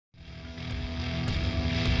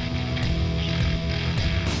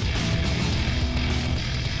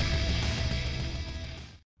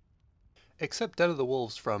Accept Den of the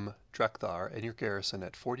Wolves from DREK'THAR and your garrison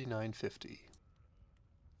at 4950.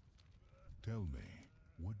 Tell me,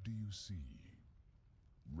 what do you see?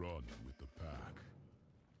 Run with the pack.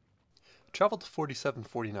 Travel to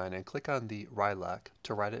 4749 and click on the Rylak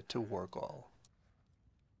to ride it to Wor'gol.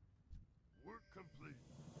 Work complete.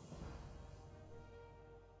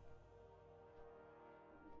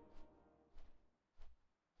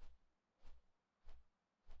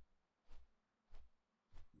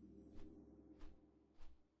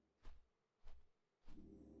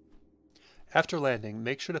 After landing,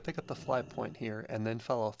 make sure to pick up the fly point here and then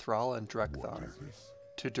follow THRALL and DUROTAN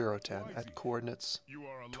to DUROTAN at coordinates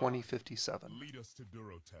 2057. Lead us to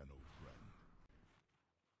Durotan, old friend.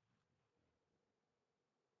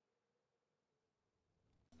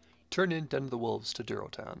 Turn in Den of the Wolves to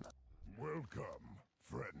DUROTAN. Welcome,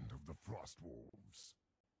 friend of the Frostwolves.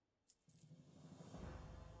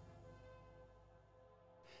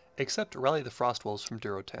 Accept Rally the Frostwolves from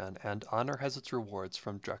DUROTAN, and honor has its rewards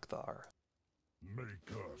from DREK'THAR.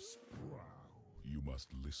 Make us proud. You must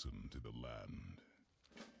listen to the land.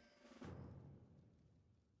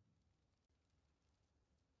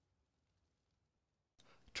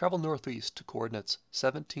 Travel northeast to coordinates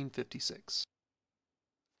 1756.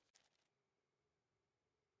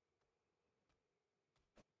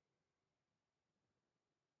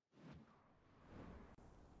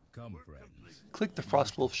 Come, friends. Click the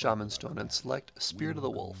FROSTWOLF Shamanstone and select Spirit of the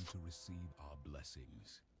Wolf. To receive our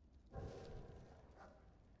blessings.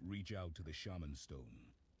 Reach out to the Shamanstone.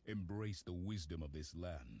 Embrace the wisdom of this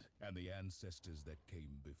land and the ancestors that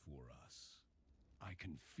came before us. I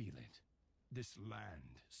can feel it. This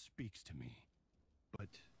land speaks to me. But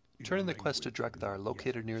Turn in the quest to DREK'THAR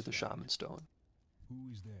located near the Shamanstone. Who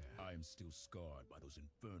is there? I am still scarred by those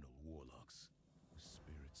infernal warlocks. The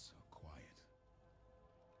spirits are quiet.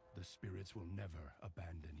 the spirits will never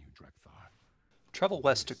abandon you, DREK'THAR. Travel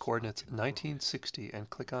west to coordinates 1960 and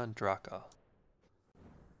click on DRAKA.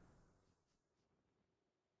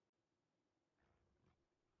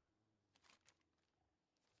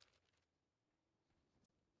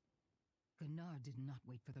 Gunnar did not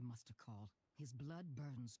wait for the muster call. His blood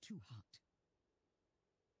burns too hot.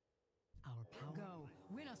 Our power. Go,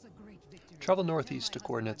 win us a great victory. Travel northeast to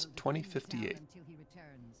coordinates 2058. Until he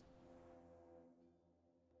returns.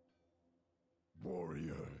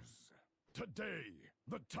 Warriors, today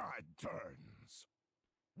the tide turns.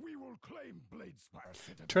 We will claim Bladespire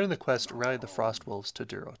Citadel. Turn in the quest Rally the Frostwolves to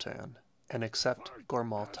DUROTAN and accept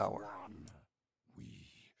GORMAUL Tower. We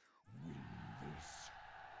win this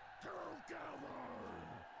together.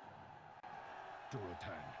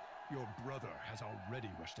 DUROTAN, your brother has already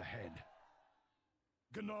rushed ahead.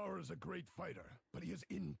 Gunnar is a great fighter, but he is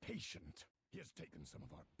impatient. He has taken some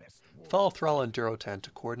of our best warriors. Follow THRALL and DUROTAN to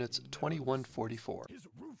coordinates 2144. His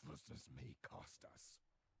ruthlessness may cost us.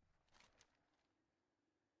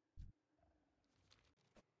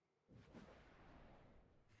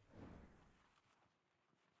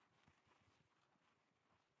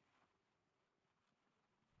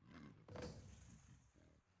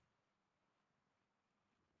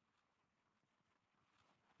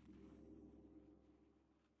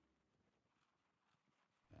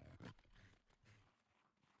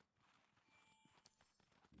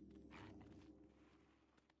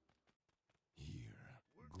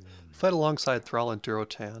 Fight alongside THRALL and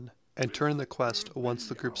DUROTAN, and turn in the quest once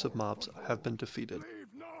the groups of mobs have been defeated. Leave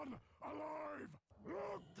none alive!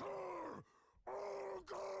 Loktar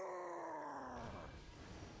Olgar!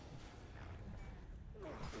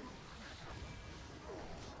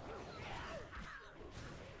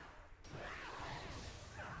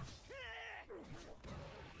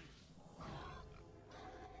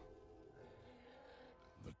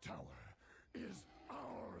 The tower is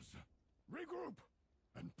ours. Regroup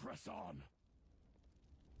and press on.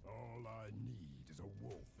 All I need is a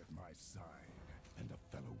wolf at my side and a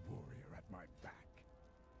fellow warrior at my back.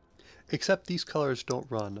 Except these colors don't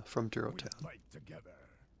run from We DUROTAN. fight together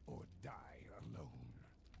or die alone.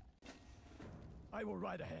 I will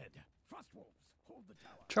ride ahead. Frostwolves, hold the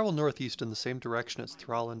tower. Travel northeast in the same direction as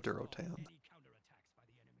THRALL and DUROTAN. Any counterattacks by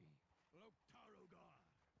the enemy. Loktar Olgar.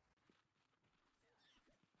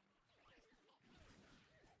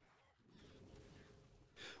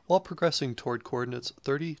 While progressing toward coordinates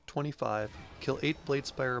 3025, kill 8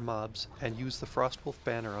 Bladespire mobs and use the Frostwolf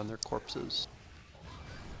banner on their corpses.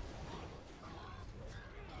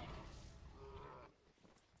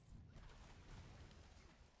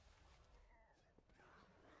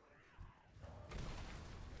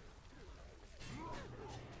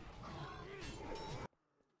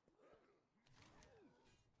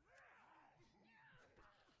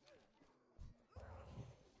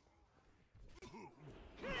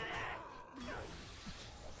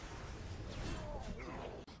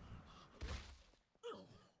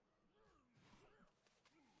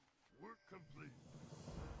 complete.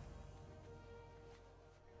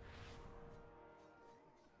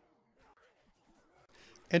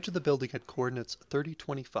 Enter the building at coordinates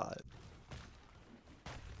 3025.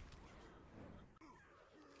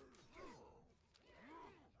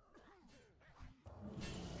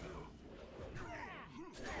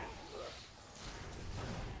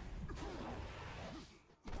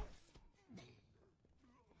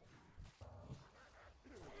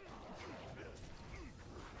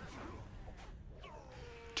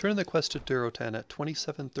 Turn the quest to Durotan at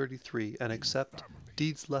 2733 and accept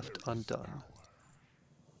Deeds Left Undone.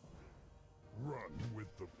 Run with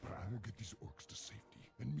the pack. We'll get these orcs to safety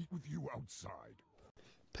and meet with you outside.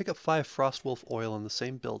 Pick up 5 Frostwolf oil in the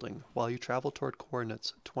same building while you travel toward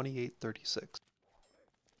coordinates 2836.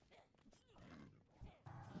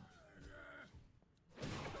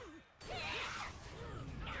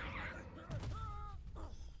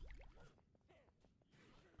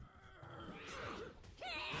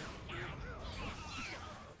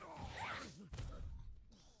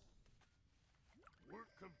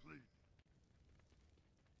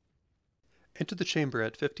 Enter the chamber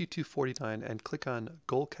at 5249 and click on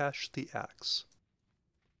Golcash the Axe.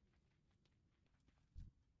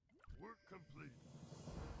 Work complete.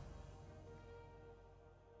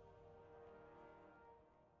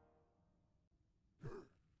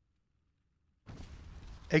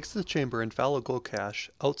 Exit the chamber and follow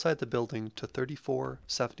Golcash outside the building to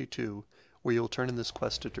 3472, where you will turn in this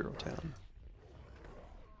quest to Durotan.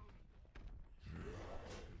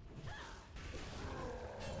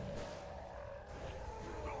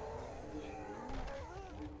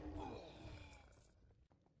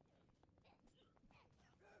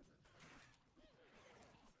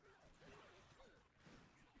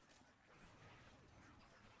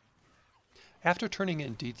 After turning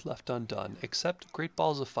in Deeds Left Undone, accept Great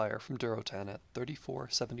Balls of Fire from Durotan at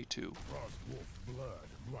 3472. Frostwolf blood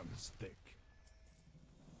runs thick.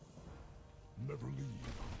 Never leave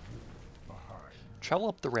behind. Travel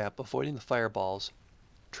up the ramp, avoiding the fireballs,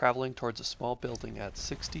 traveling towards a small building at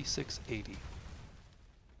 6680.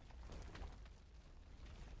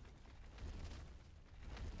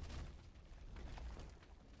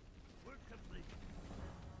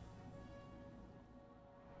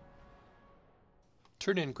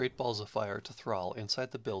 Turn in Great Balls of Fire to Thrall inside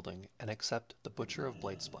the building and accept the Butcher of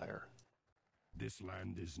Bladespire. This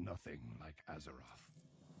land is nothing like Azeroth.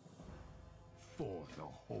 For the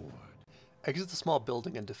Horde. Exit the small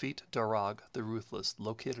building and defeat Darag the Ruthless,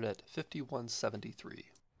 located at 5173.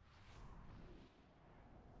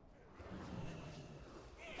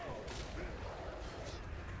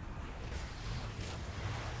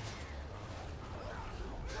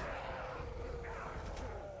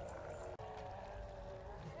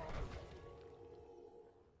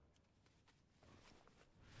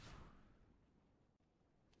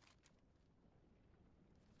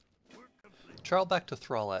 Travel back to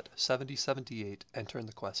Thrall at 7078 and turn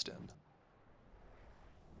the quest in.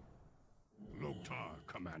 Loktar,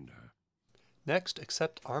 Commander. Next,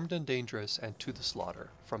 accept Armed and Dangerous and To the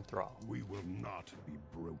Slaughter from Thrall. We will not be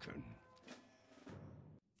broken.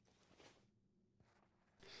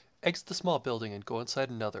 Exit the small building and go inside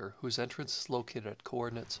another, whose entrance is located at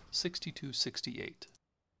coordinates 6268.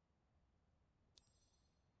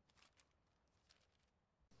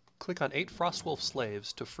 Click on 8 Frostwolf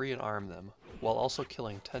slaves to free and arm them, while also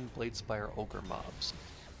killing 10 Bladespire ogre mobs.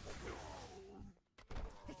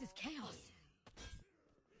 This is chaos.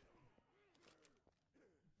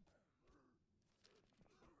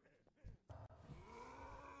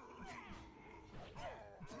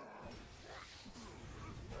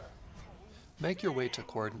 Make your way to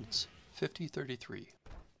coordinates 5033.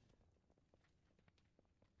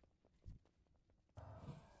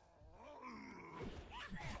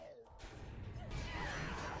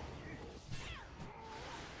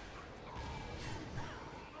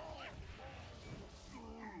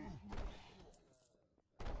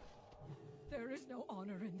 There is no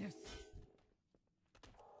honor in this.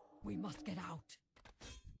 We must get out.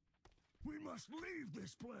 We must leave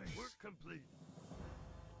this place. Work complete.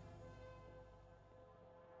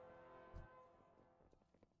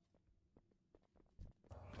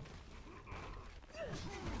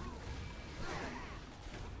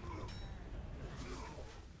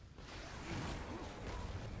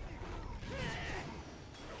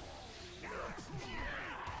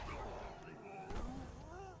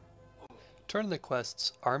 Turn the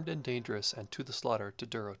quests Armed and Dangerous and To the Slaughter to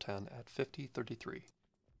Durotan at 5033.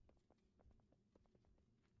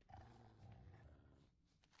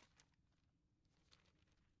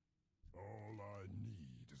 All I need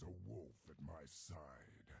is a wolf at my side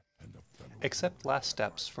and a Accept last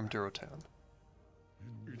steps from Durotan.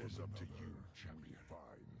 It is up to you, champion.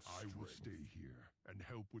 I will stay here and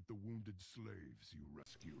help with the wounded slaves you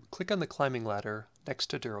rescued. Click on the climbing ladder next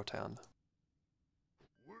to Durotan.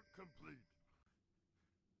 Work complete.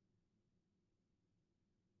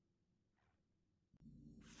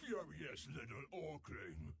 Furious little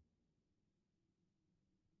Orkling.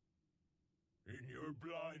 In your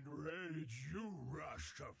blind rage, you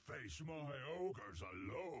rush to face my ogres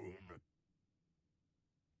alone.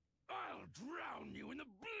 I'll drown you in the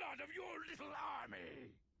blood of your little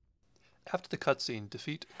army! After the cutscene,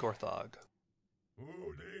 defeat Gorthog.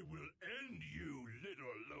 Oh, they will end you,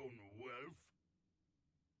 little lone wolf.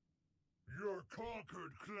 Your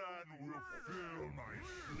conquered clan will fill my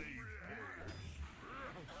slave pens.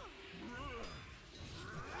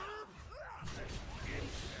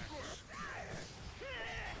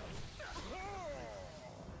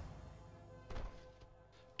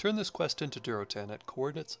 Turn this quest into Durotan at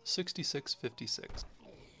coordinates 6656.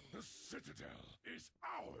 The Citadel is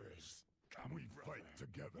ours. Come we fight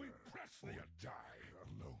together. We press or die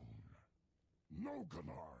alone. No,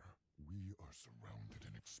 Gunnar. We are surrounded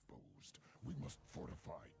and exposed. We must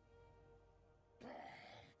fortify.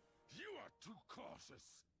 You are too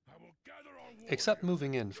cautious. I will gather our warriors. Except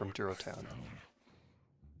moving in from Durotan.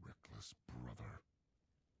 Reckless brother.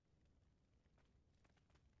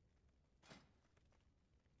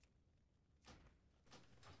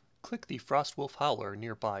 Click the Frostwolf Howler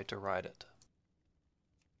nearby to ride it.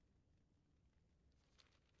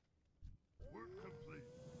 Work complete.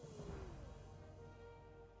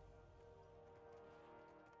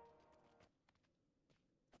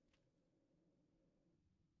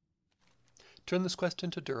 Turn this quest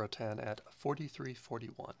into Durotan at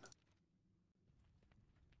 4341.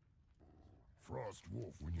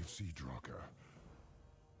 Frostwolf, when you see DRAKA,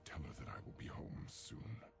 tell her that I will be home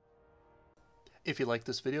soon. If you like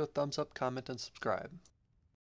this video, thumbs up, comment, and subscribe.